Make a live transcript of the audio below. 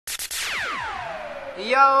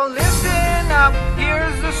Yo, listen up,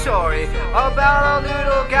 here's the story about a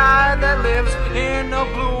little guy that lives in a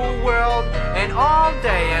blue world. And all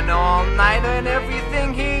day and all night, and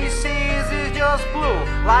everything he sees is just blue.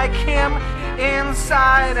 Like him,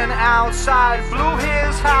 inside and outside. Blue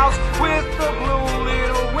his house with a blue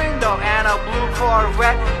little window and a blue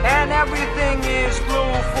Corvette. And everything is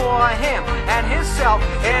blue for him and himself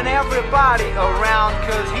and everybody around.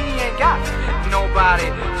 Cause he ain't got nobody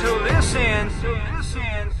to listen.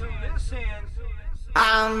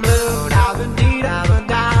 I'm blue, da-ba-dee,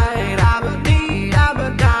 da-ba-die, da-ba-dee,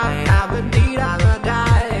 da-ba-die, da-ba-dee,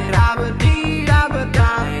 da-ba-die, da-ba-dee,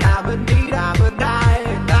 da-ba-die, da-ba-dee,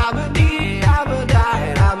 da-ba-die, da-ba-dee,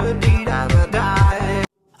 da-ba-die, da-ba-dee, da-ba-die.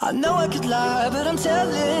 I know I could lie, but I'm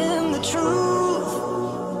telling the truth.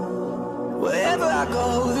 Wherever I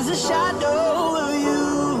go, there's a shadow of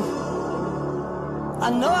you. I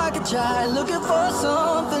know I could try looking for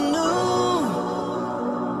something new,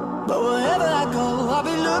 but wherever I go, I'll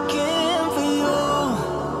be looking for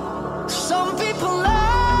you. Some people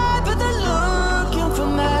lie, but they're looking for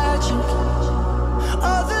magic.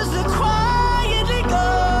 Others, they're quietly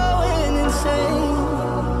going insane.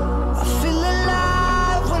 I feel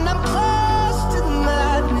alive when I'm close to the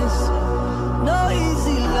madness. No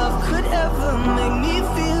easy love could ever make me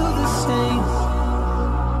feel the same.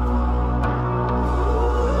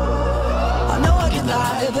 I know I can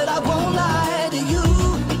lie, but I won't lie.